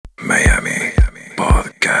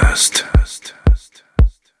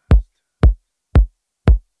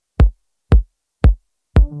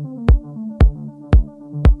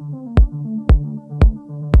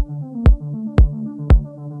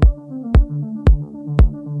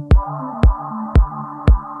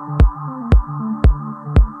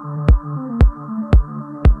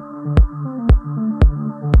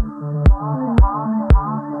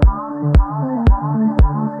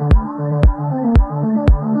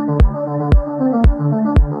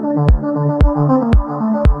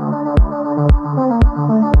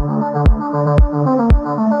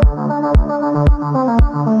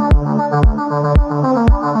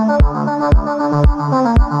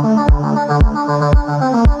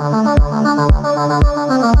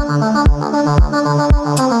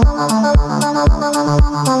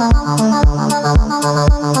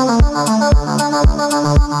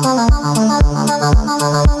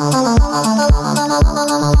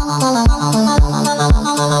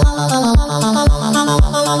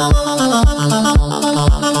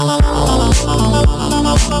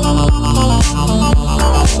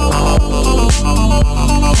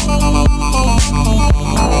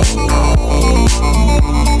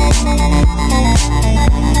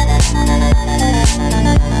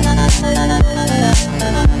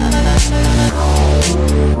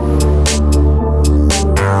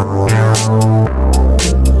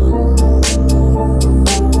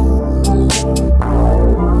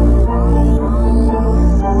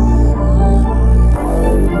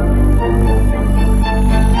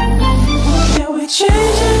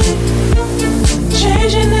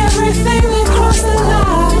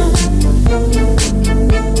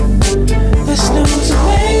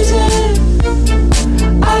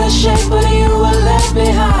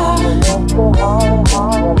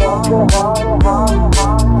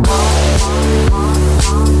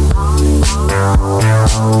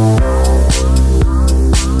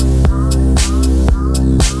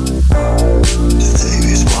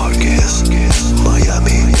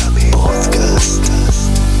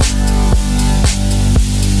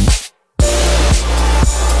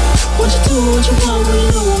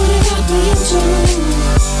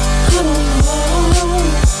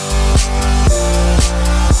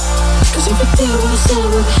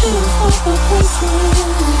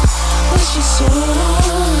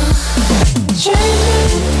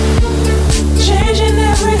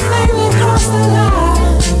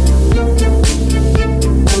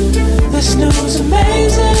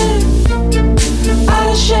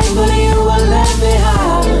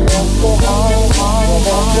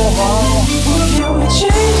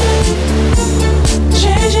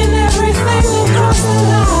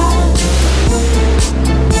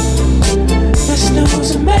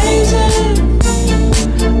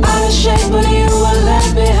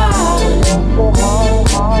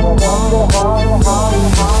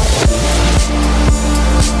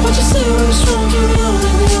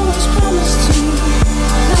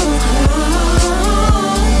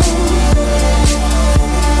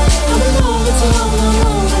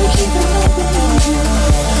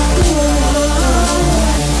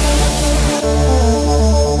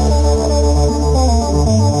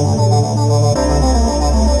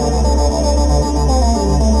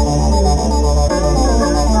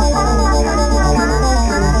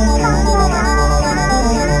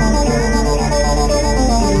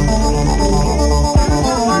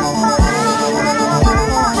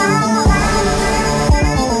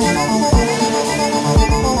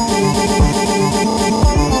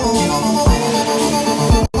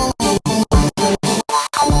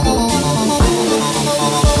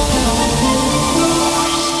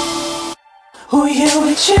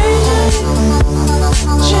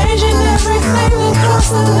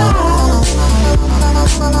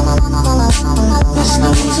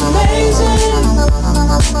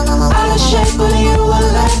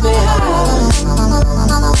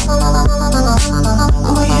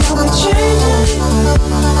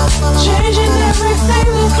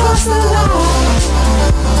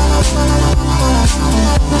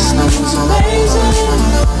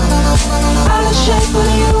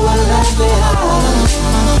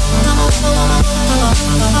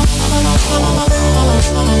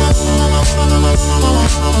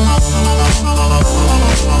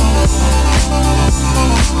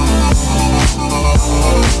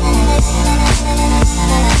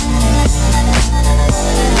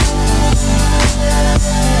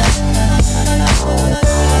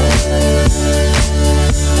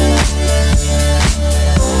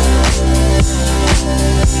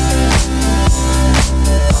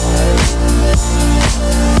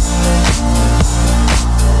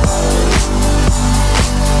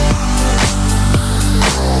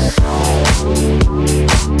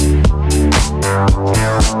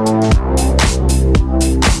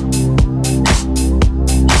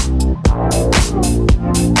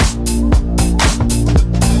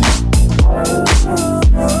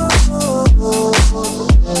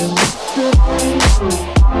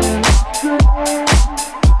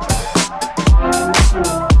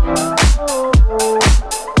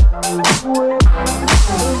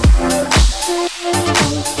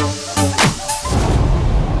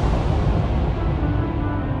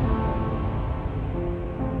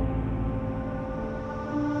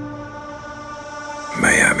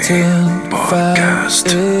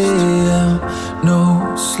Podcast. 5 a.m.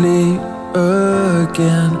 No sleep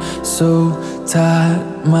again. So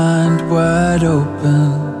tired, mind wide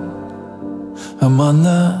open. I'm on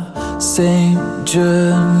the same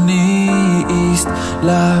journey east.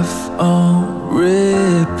 Life on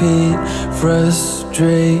repeat.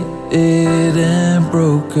 Frustrated and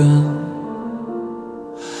broken.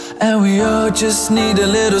 And we all just need a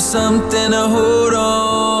little something to hold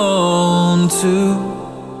on to.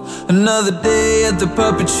 Another day at the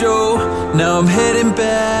puppet show. Now I'm heading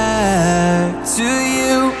back to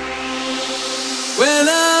you. When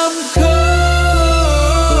I'm cold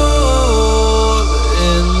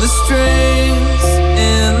in the strings,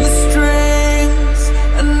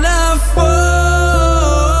 and I fall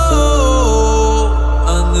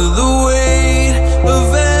under the weight of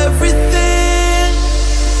everything.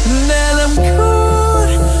 And then I'm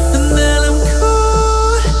caught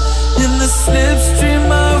in the slipstream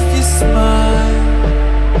of your smile.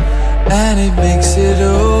 And it makes it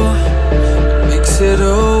all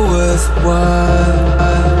worthwhile.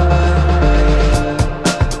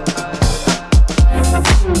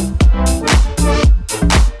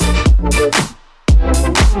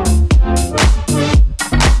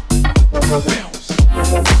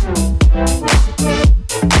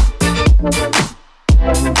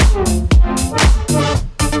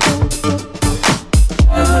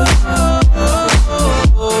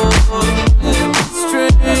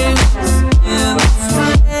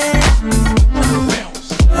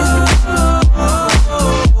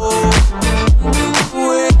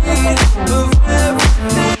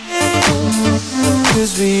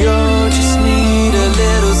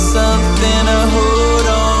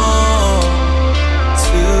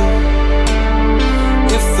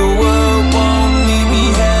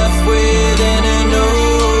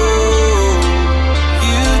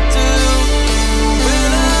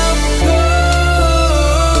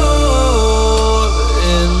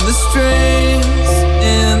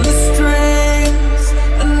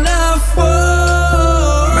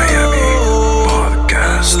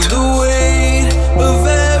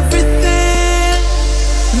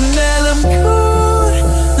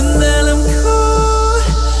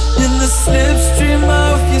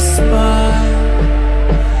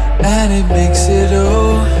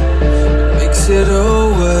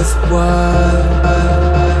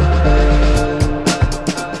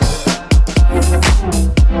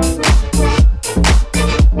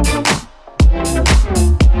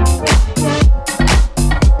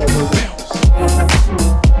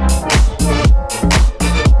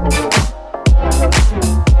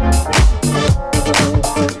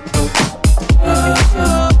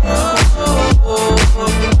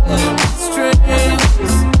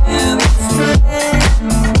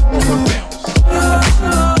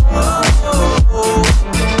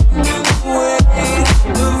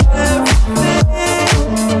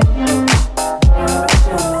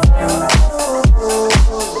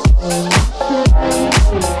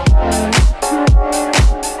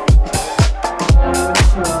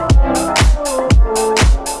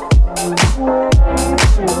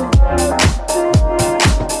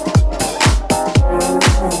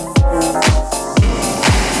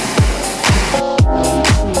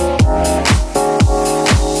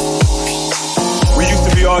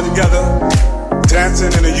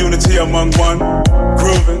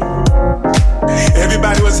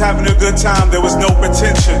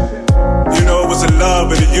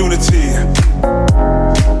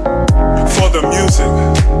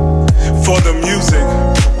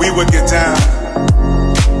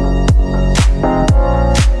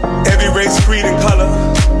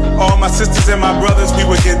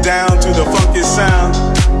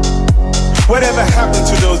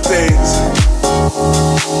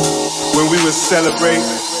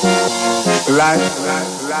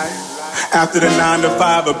 After the 9 to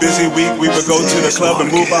 5, a busy week, we would go to the club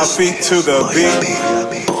and move our feet to the beat.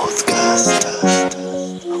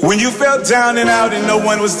 When you felt down and out and no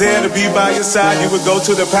one was there to be by your side, you would go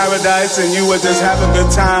to the paradise and you would just have a good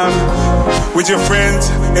time with your friends.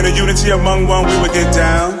 In a unity among one, we would get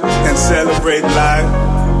down and celebrate life.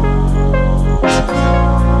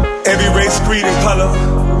 Every race, creed, and color,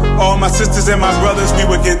 all my sisters and my brothers, we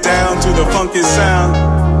would get down to the funky sound.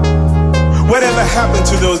 Whatever happened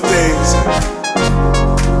to those days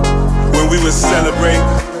when we would celebrate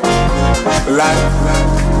life?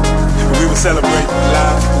 We would celebrate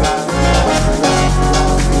life.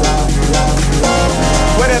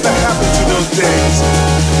 Whatever happened to those days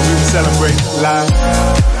when we would celebrate life?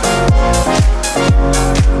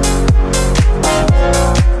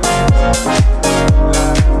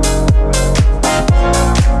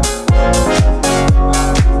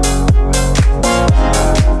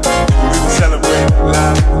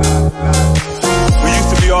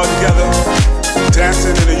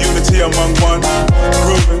 among one,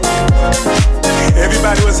 grooving.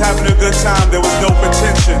 Everybody was having a good time, there was no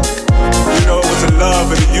pretension. You know, it was a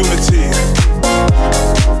love and a unity.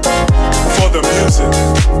 For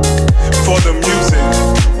the music,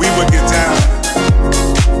 we would get down.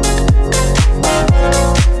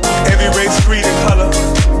 Every race, creed, and color,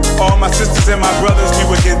 all my sisters and my brothers, we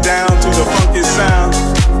would get down to the funky sound.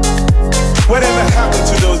 Whatever happened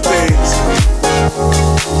to those days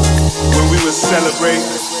when we would celebrate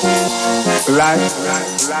life?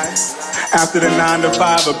 After the 9 to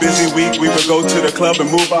 5, a busy week, we would go to the club and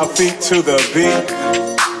move our feet to the beat.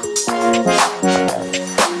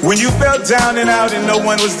 When you felt down and out and no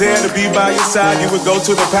one was there to be by your side, you would go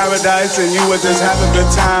to the paradise and you would just have a good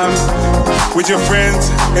time with your friends.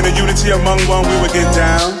 In the unity among one, we would get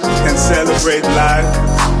down and celebrate life.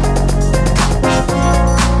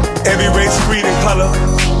 Every race, creed, and color,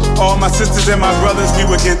 all my sisters and my brothers, we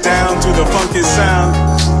would get down to the funky sound.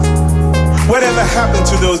 Whatever happened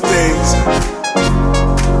to those days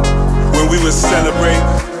when we would celebrate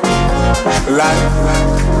life?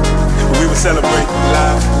 We would celebrate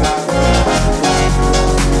life.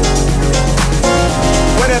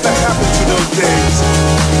 Whatever happened to those days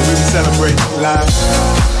when we would celebrate life?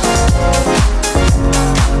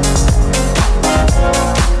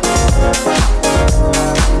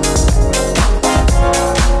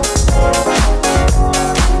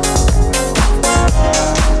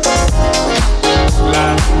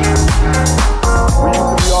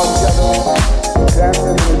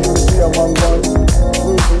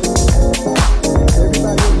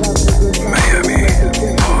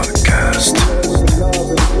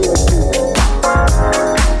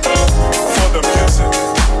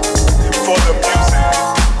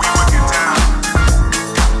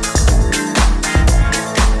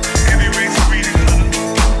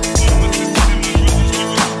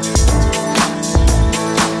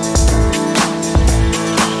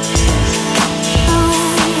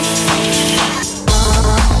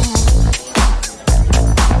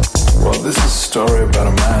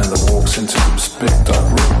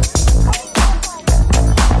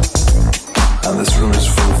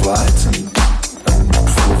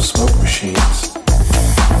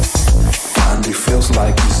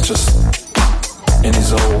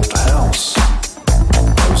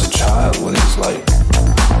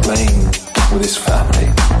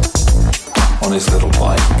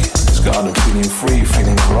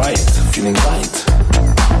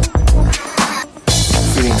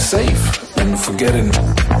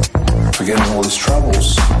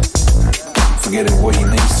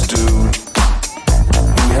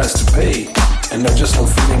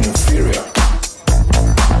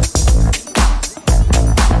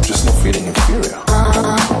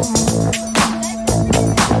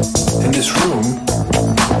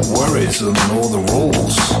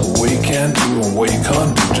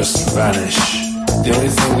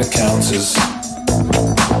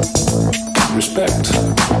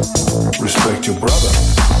 Respect your brother.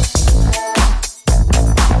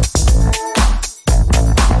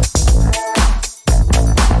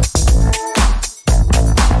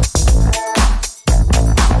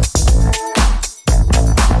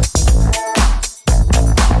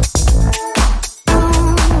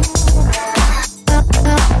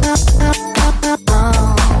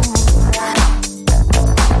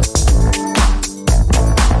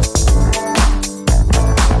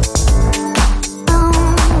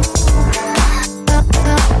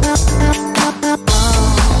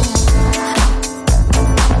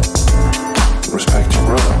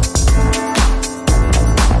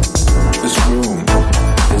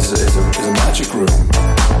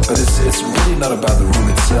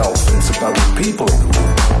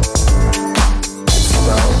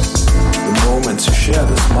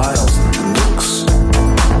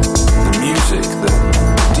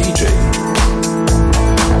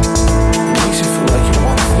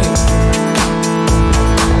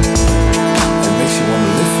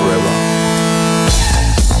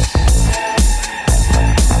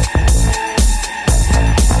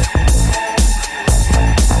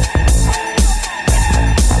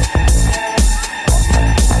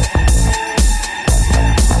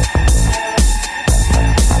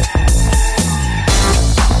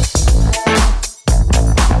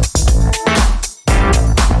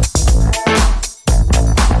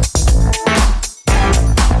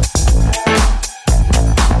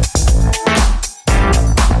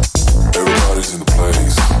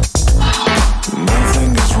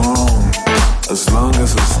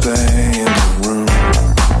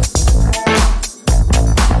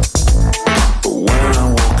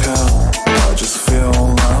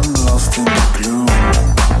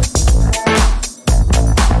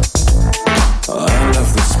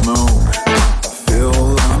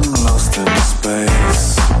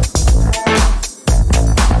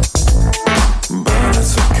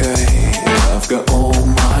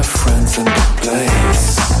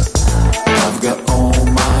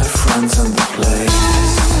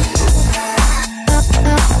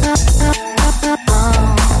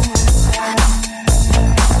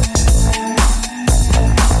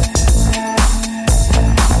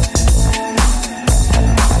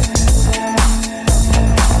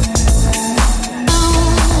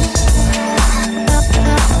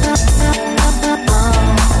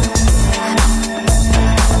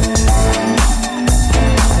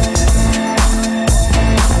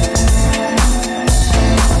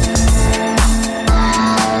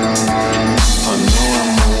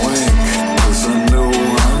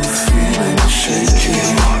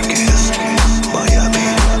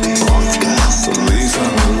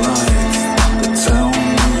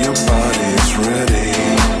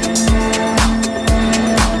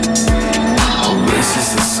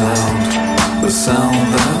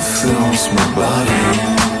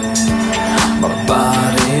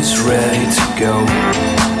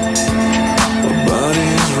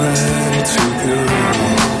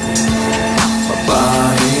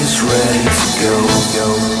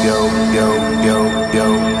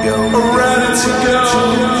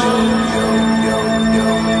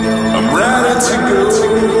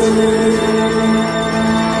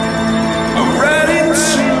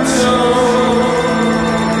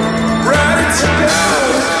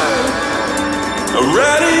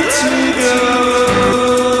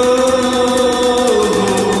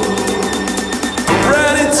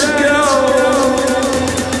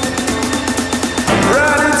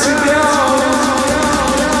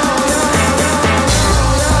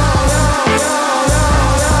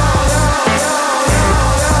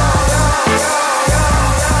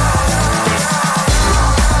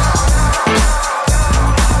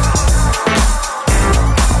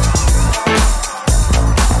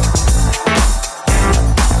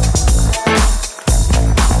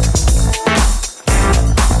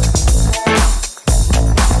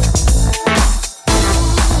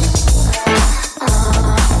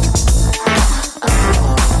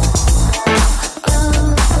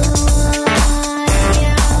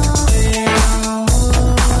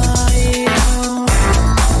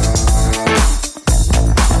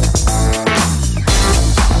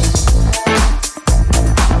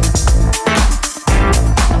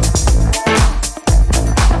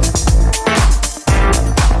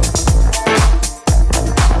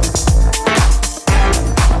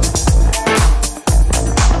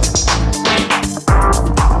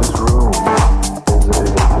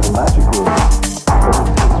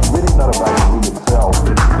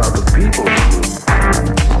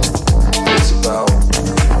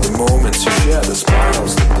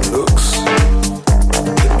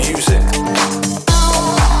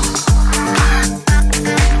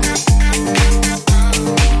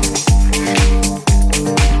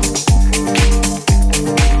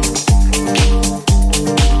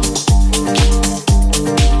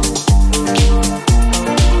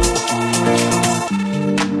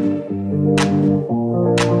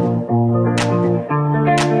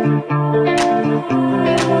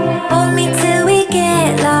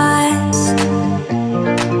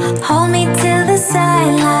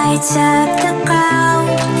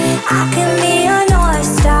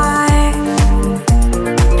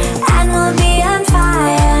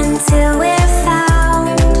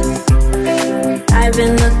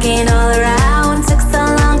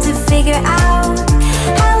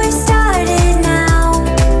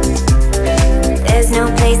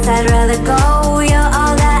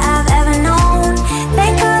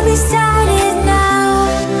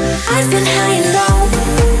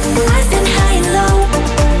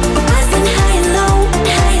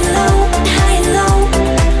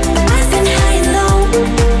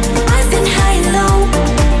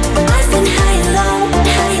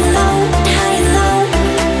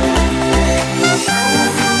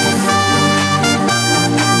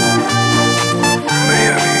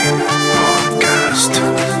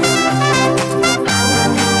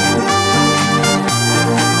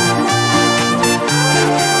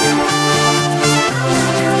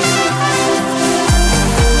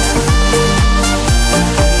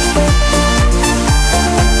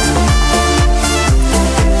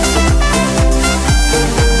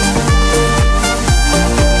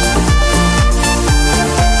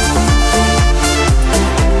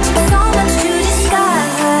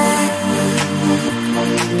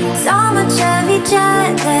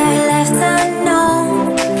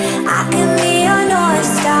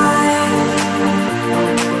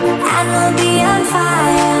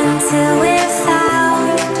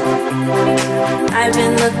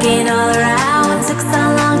 looking all around. Took so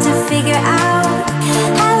long to figure out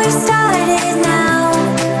how we started now.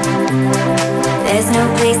 There's no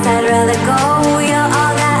place I'd rather go. You're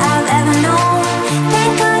all that I've ever known.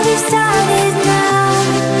 Thank God we've started now.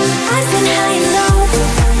 I've been high and low.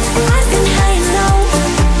 I've been high and low.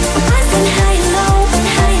 I've been high and low,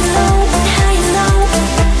 high and low, high and low.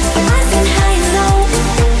 I've been high and low.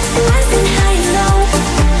 I've been high and low.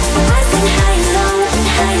 I've been high and low,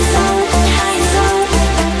 high and low, high and low.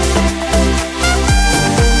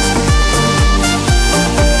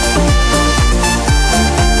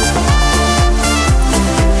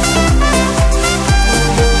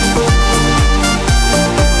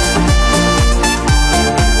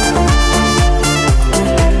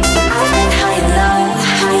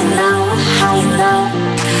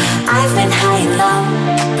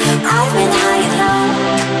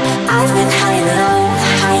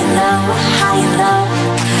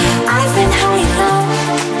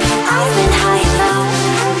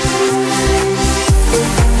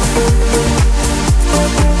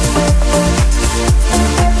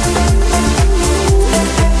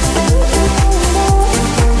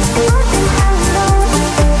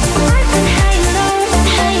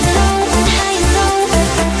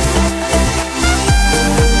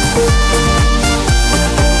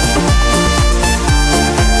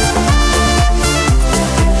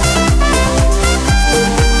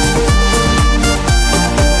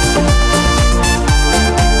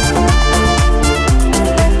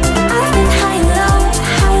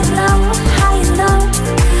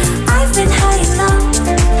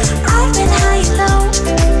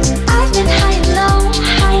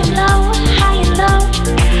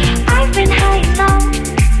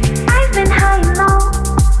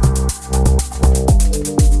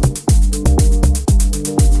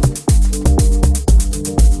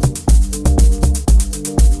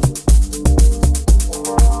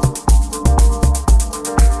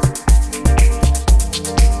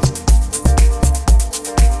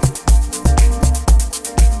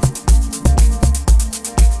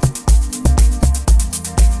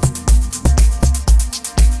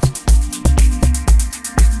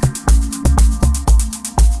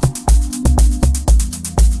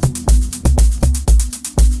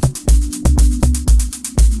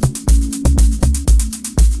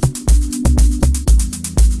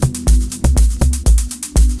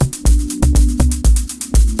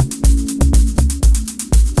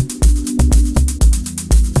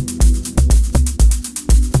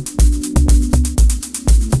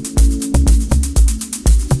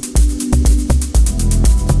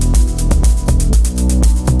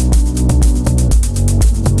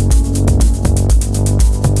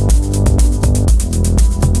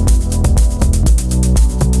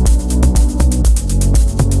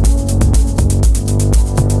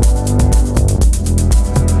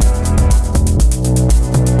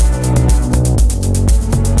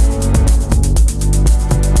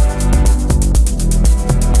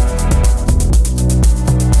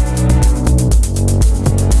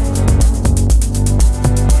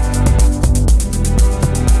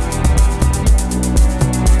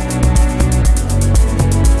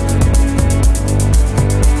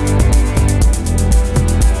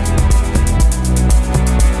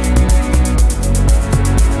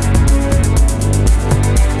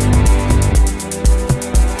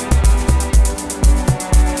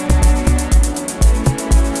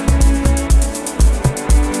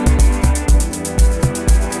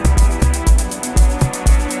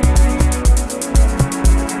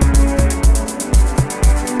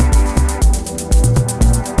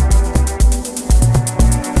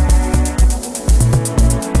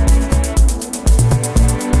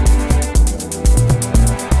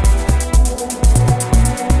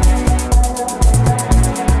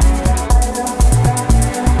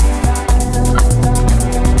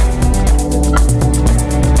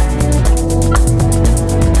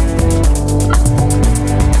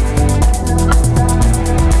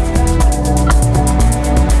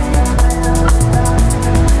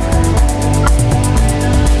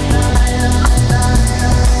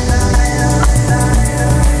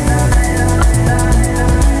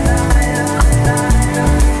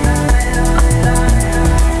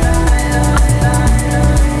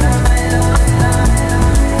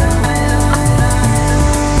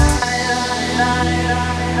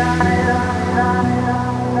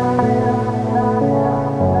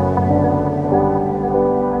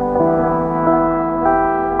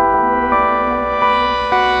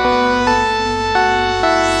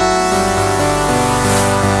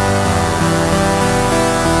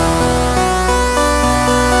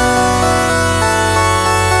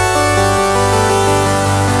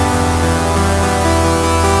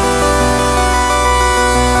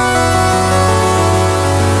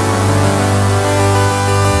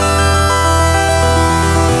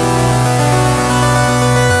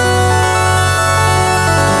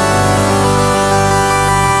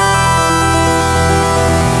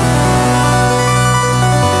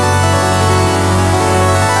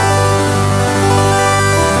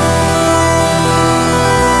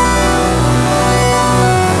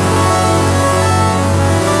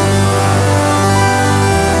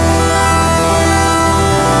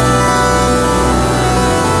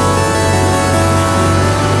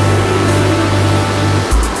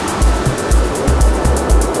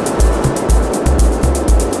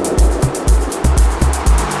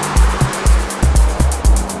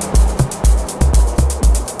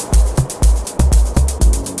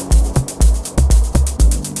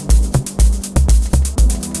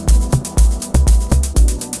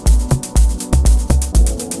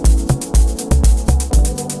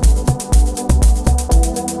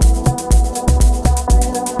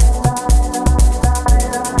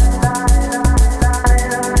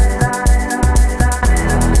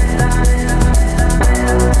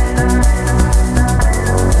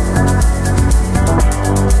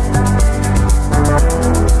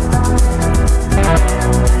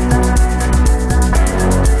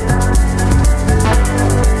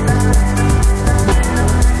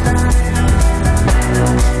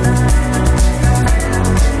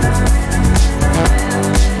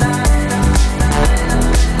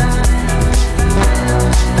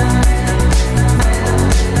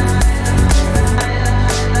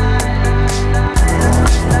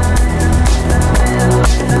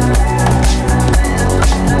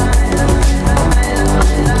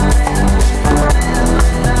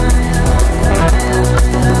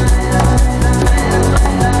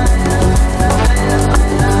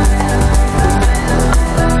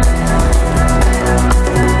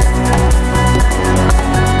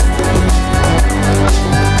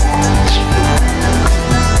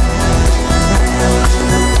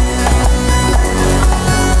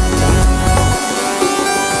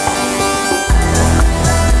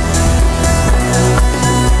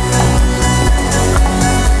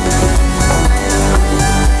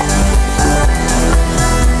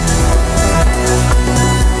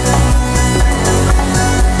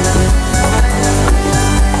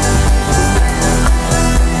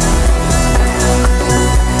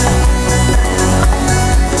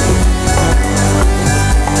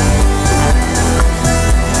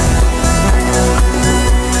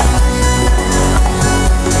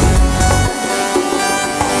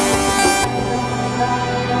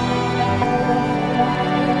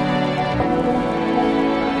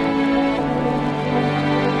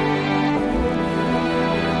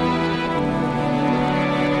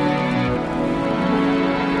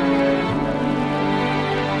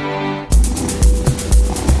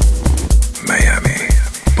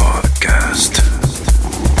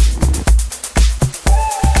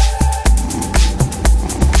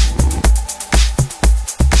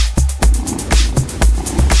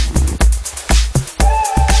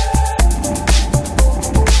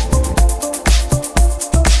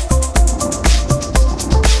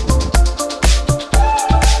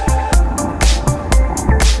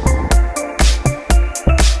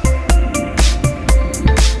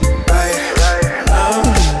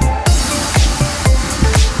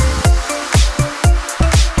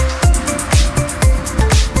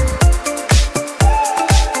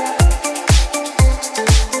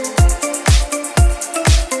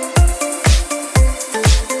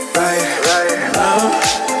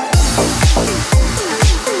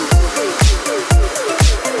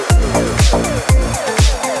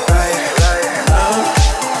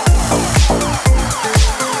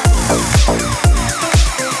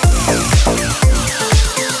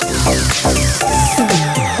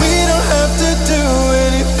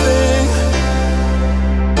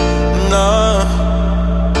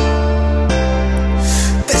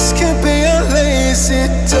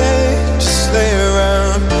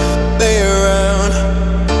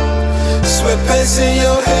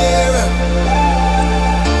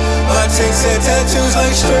 chicks and tattoos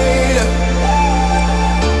like straight up.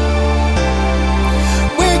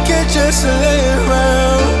 We could just lay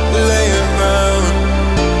around, lay around,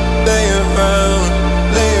 lay around,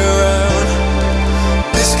 lay around.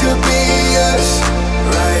 This could be us,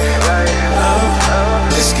 right now.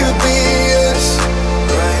 This could be us,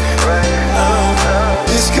 right now.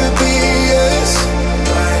 This could be us,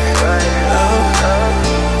 right now.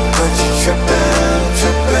 But you trippin',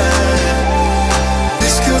 trippin'.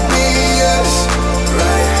 This could be us,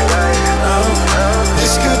 right now.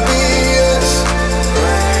 This could be us,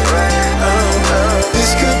 right now.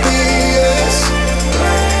 This could be us,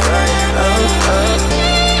 right now.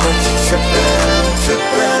 But you trippin',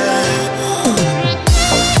 trippin'.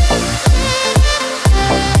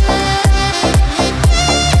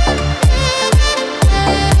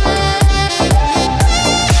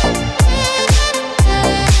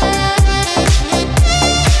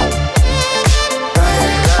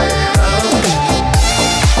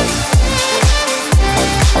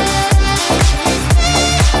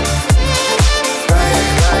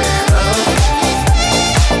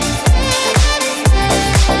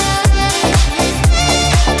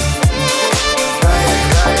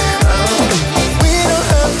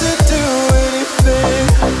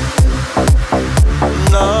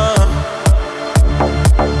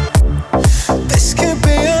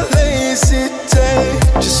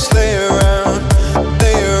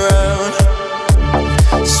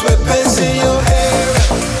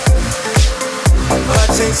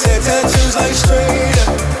 Tattoos like straight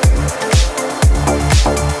up.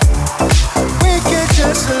 We could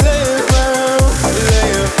just lay around,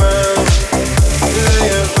 lay around, lay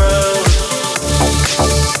around.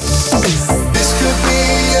 This could be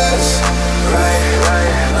us, right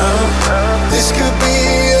now. This could be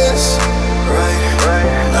us, right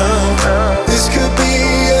now. This could be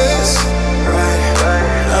us, right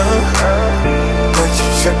now. But you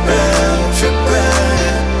trippin', trippin'.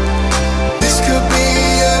 This could be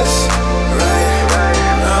us, right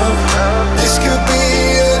now. This could be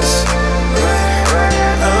us, right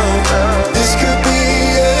now. This could be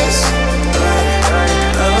us, right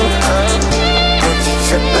now. But you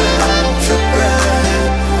trippin', trippin'.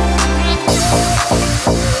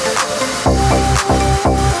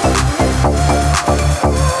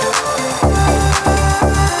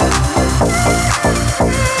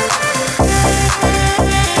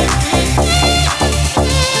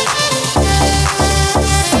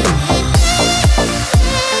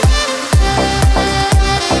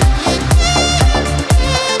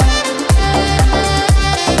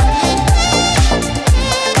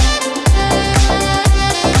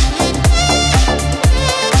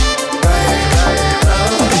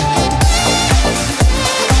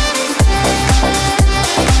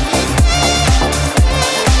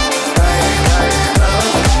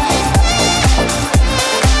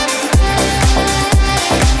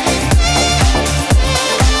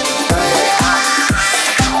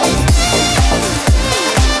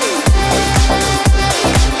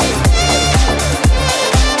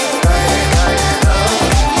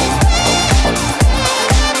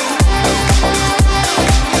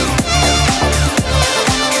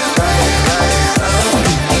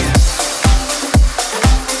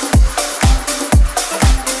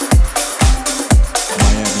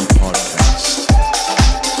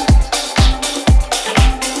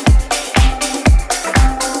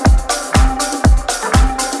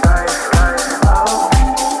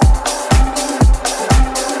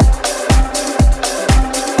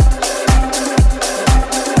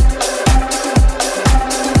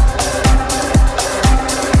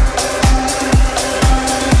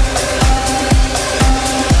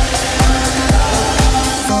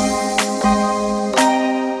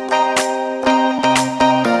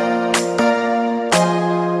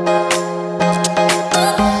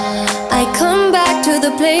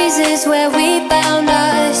 Places where we found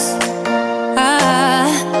us.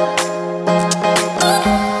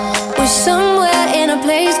 We're somewhere in a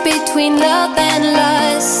place between love and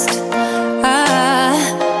lust.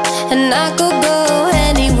 And I could go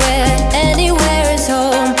anywhere, anywhere is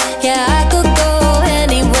home. Yeah, I could go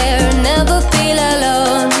anywhere, never feel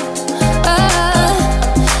alone.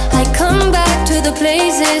 I come back to the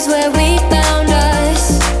places where we found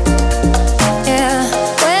us. Yeah,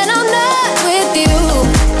 when I'm not with you,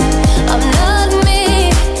 I'm not me.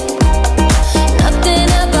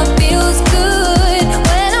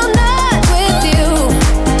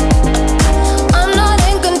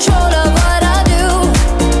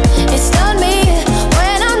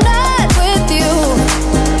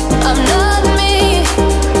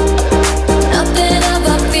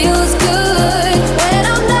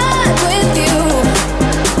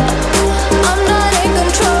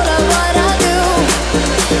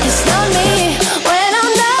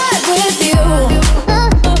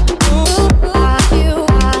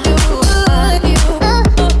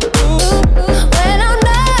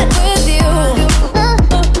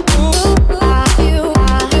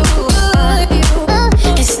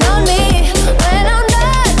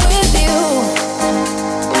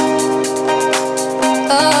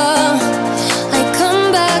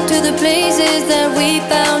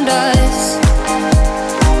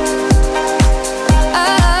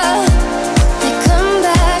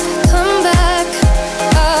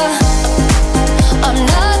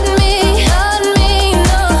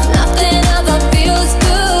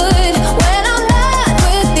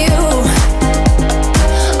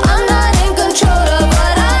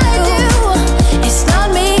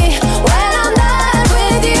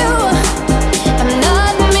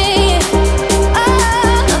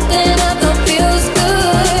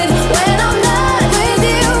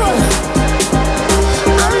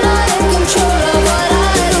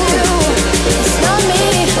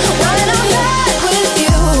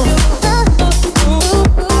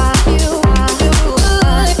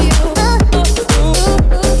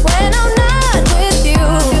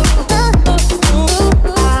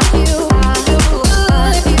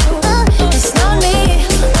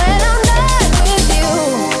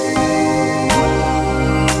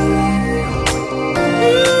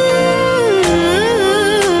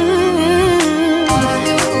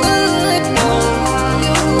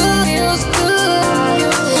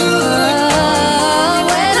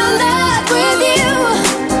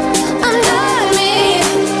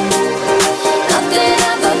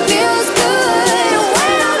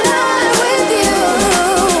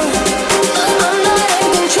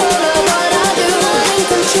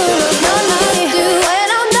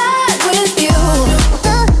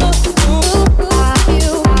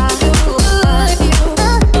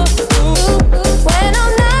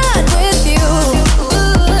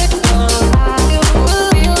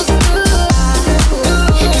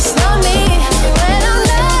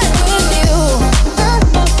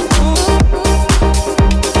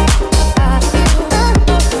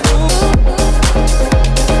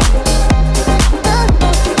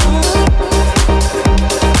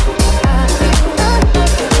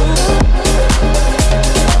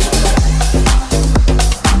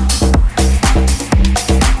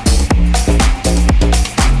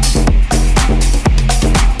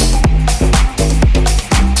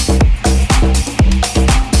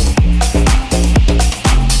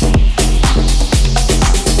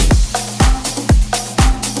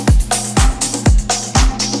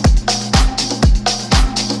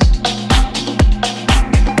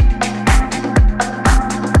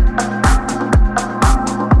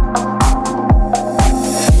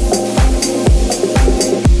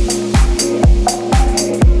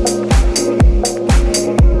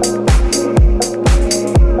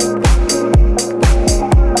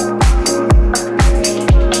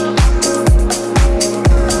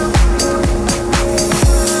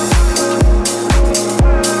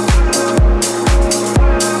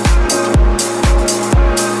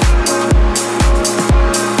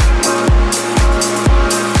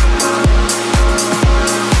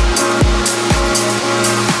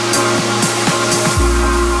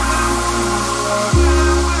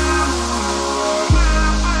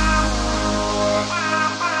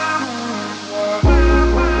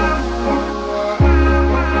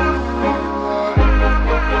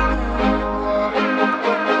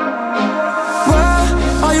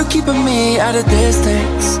 keeping me at a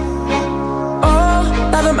distance. All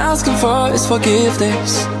that I'm asking for is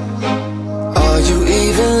forgiveness. Are you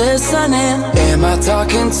even listening? Am I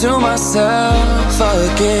talking to myself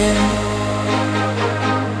again?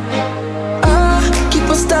 I keep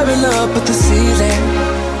on staring up at the ceiling,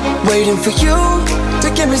 waiting for you to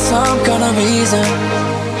give me some kind of reason.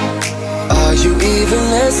 Are you even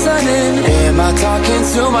listening? Am I talking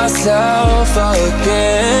to myself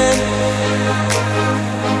again?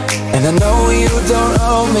 And I know you don't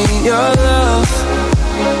owe me your love,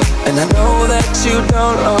 and I know that you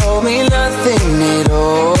don't owe me nothing at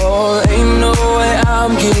all. Ain't no way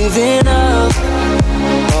I'm giving up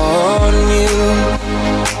on you.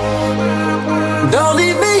 Don't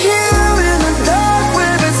leave me here in the dark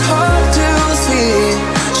where it's hard to see.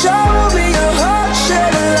 Show me your heart, shed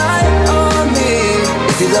a light on me.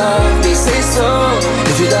 If you love me, say so.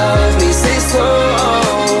 If you love me, say so.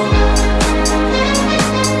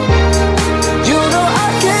 You know I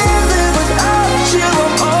can't live without you.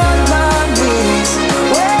 I'm on my knees.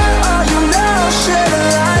 Where are you now? Shed a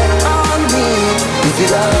light on me. If you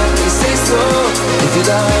love me, say so. If you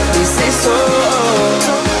love me, say so.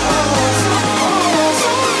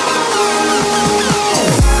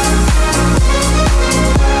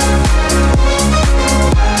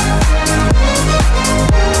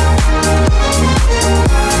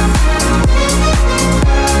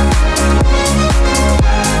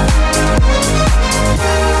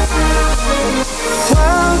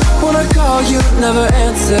 You never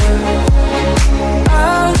answer.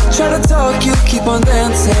 I try to talk, you keep on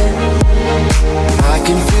dancing. I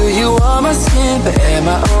can feel you on my skin, but am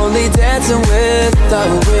I only dancing with the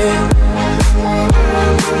wind?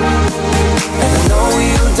 And I know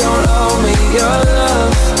you don't owe me your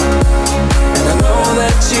love, and I know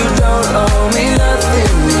that you don't owe me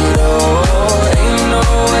nothing at all. Ain't no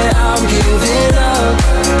way I'm giving up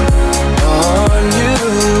on you.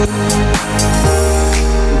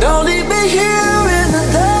 Don't leave me here in the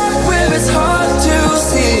dark where it's hard to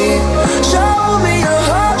see. Show me your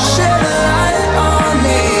heart, shed a light on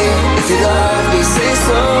me. If you love me, say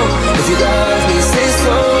so. If you love me, say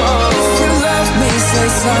so. If you love me, say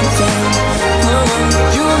something.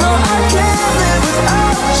 You know I can't live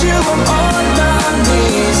without you. I'm on my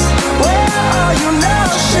knees. Where are you now?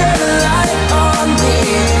 Shed a light on me.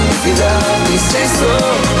 If you love me, say so.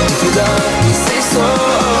 If you love me, say so.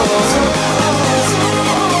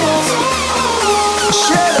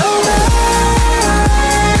 Shed a light,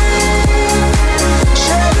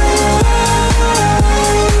 shed a light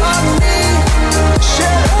on me.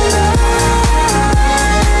 Shed a light,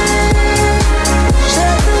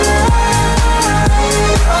 shed a light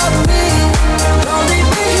on me. Don't leave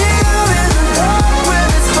me here in the dark where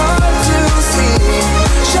it's hard to see.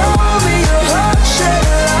 Show me your heart, shed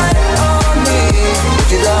a light on me. If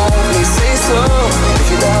you love me, say so. If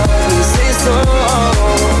you love me, say so.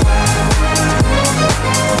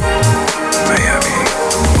 Miami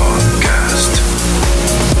Podcast.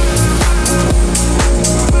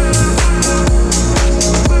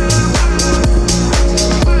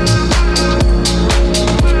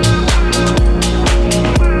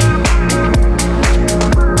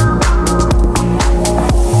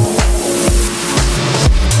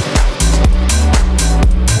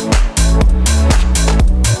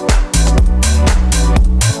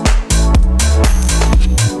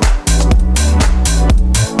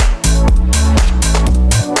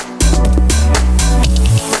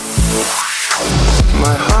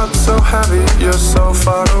 You're so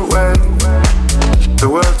far away. The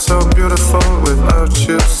world's so beautiful without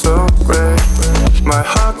you, so gray. My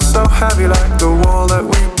heart's so heavy like the wall that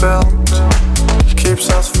we built, keeps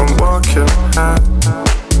us from walking hand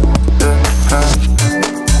in hand.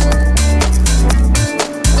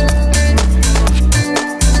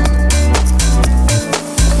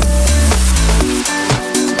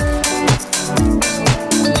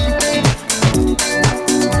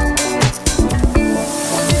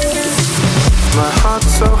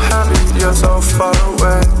 So heavy, you're so far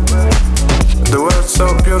away. The world's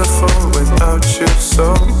so beautiful without you,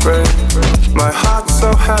 so great. My heart's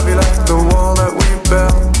so heavy like the wall that we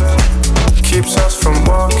built, keeps us from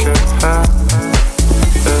walking hand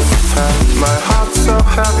in hand. My heart's so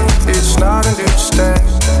heavy each night and each day.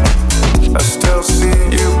 I still see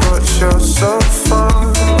you but you're so far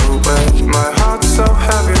away. My heart's so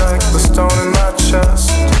heavy like the stone in my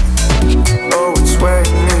chest. Oh, it's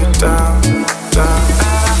weighing me down, down.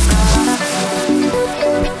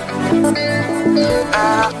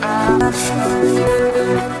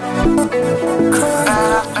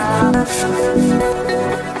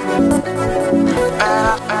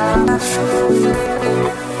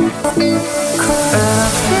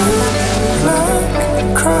 Cry.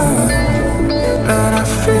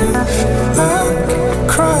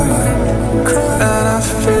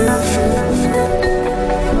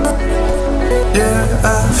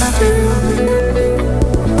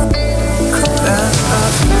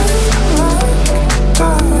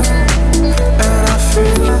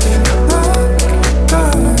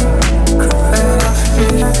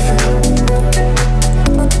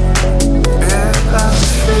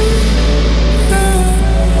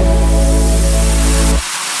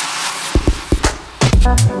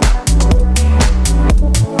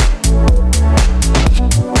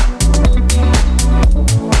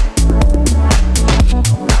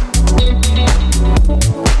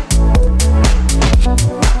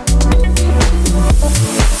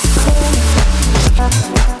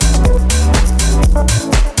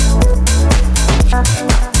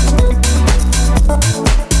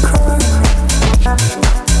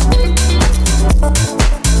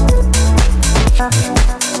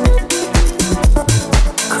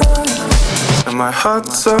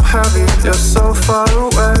 Heart's so heavy, you're so far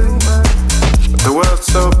away. The world's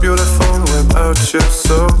so beautiful without you,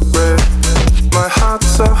 so great. My heart's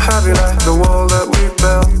so heavy like the wall that we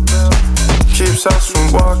built, keeps us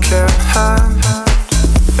from walking hand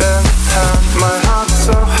in hand. My heart's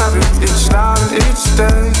so heavy each night and each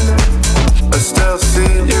day. I still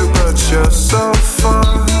see you but you're so far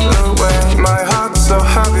away. My heart's so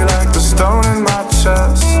heavy like the stone in my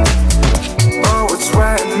chest. Oh, it's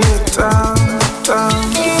weighing me down.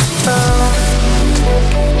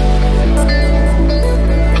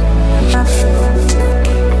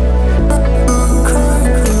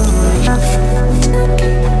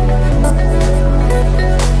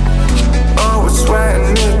 Oh, it's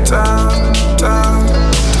weighing me down, down,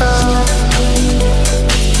 down.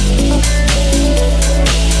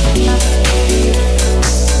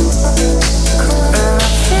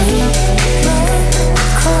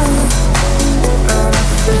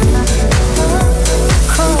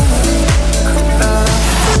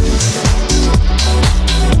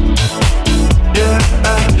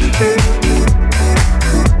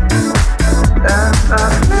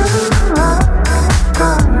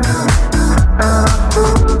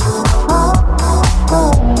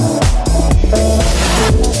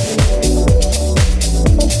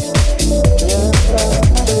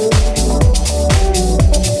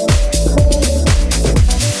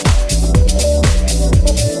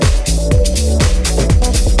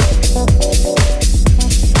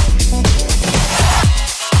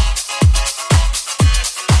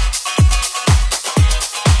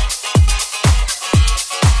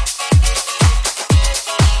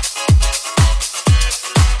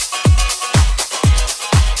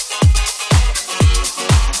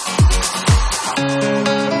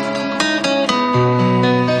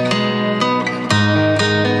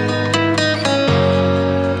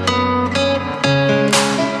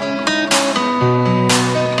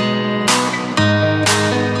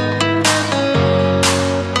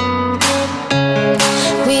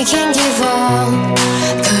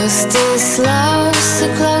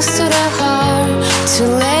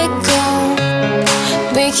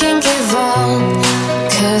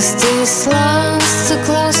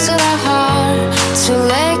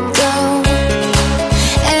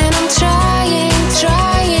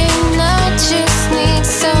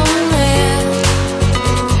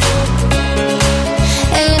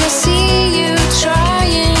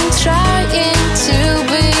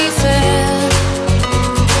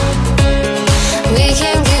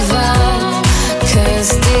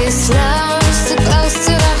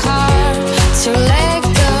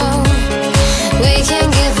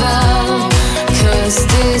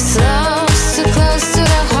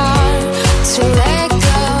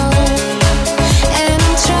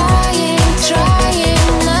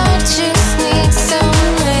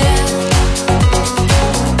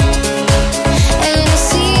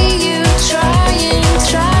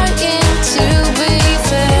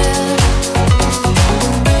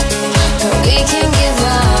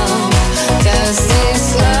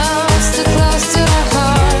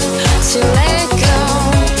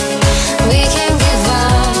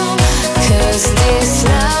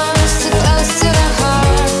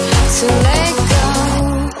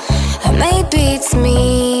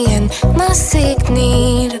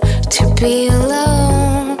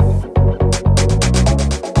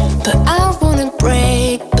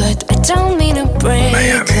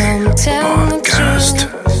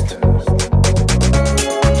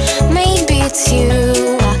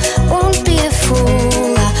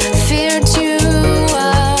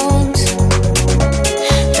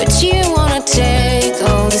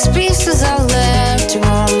 Pieces I left, you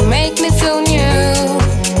wanna make me feel new.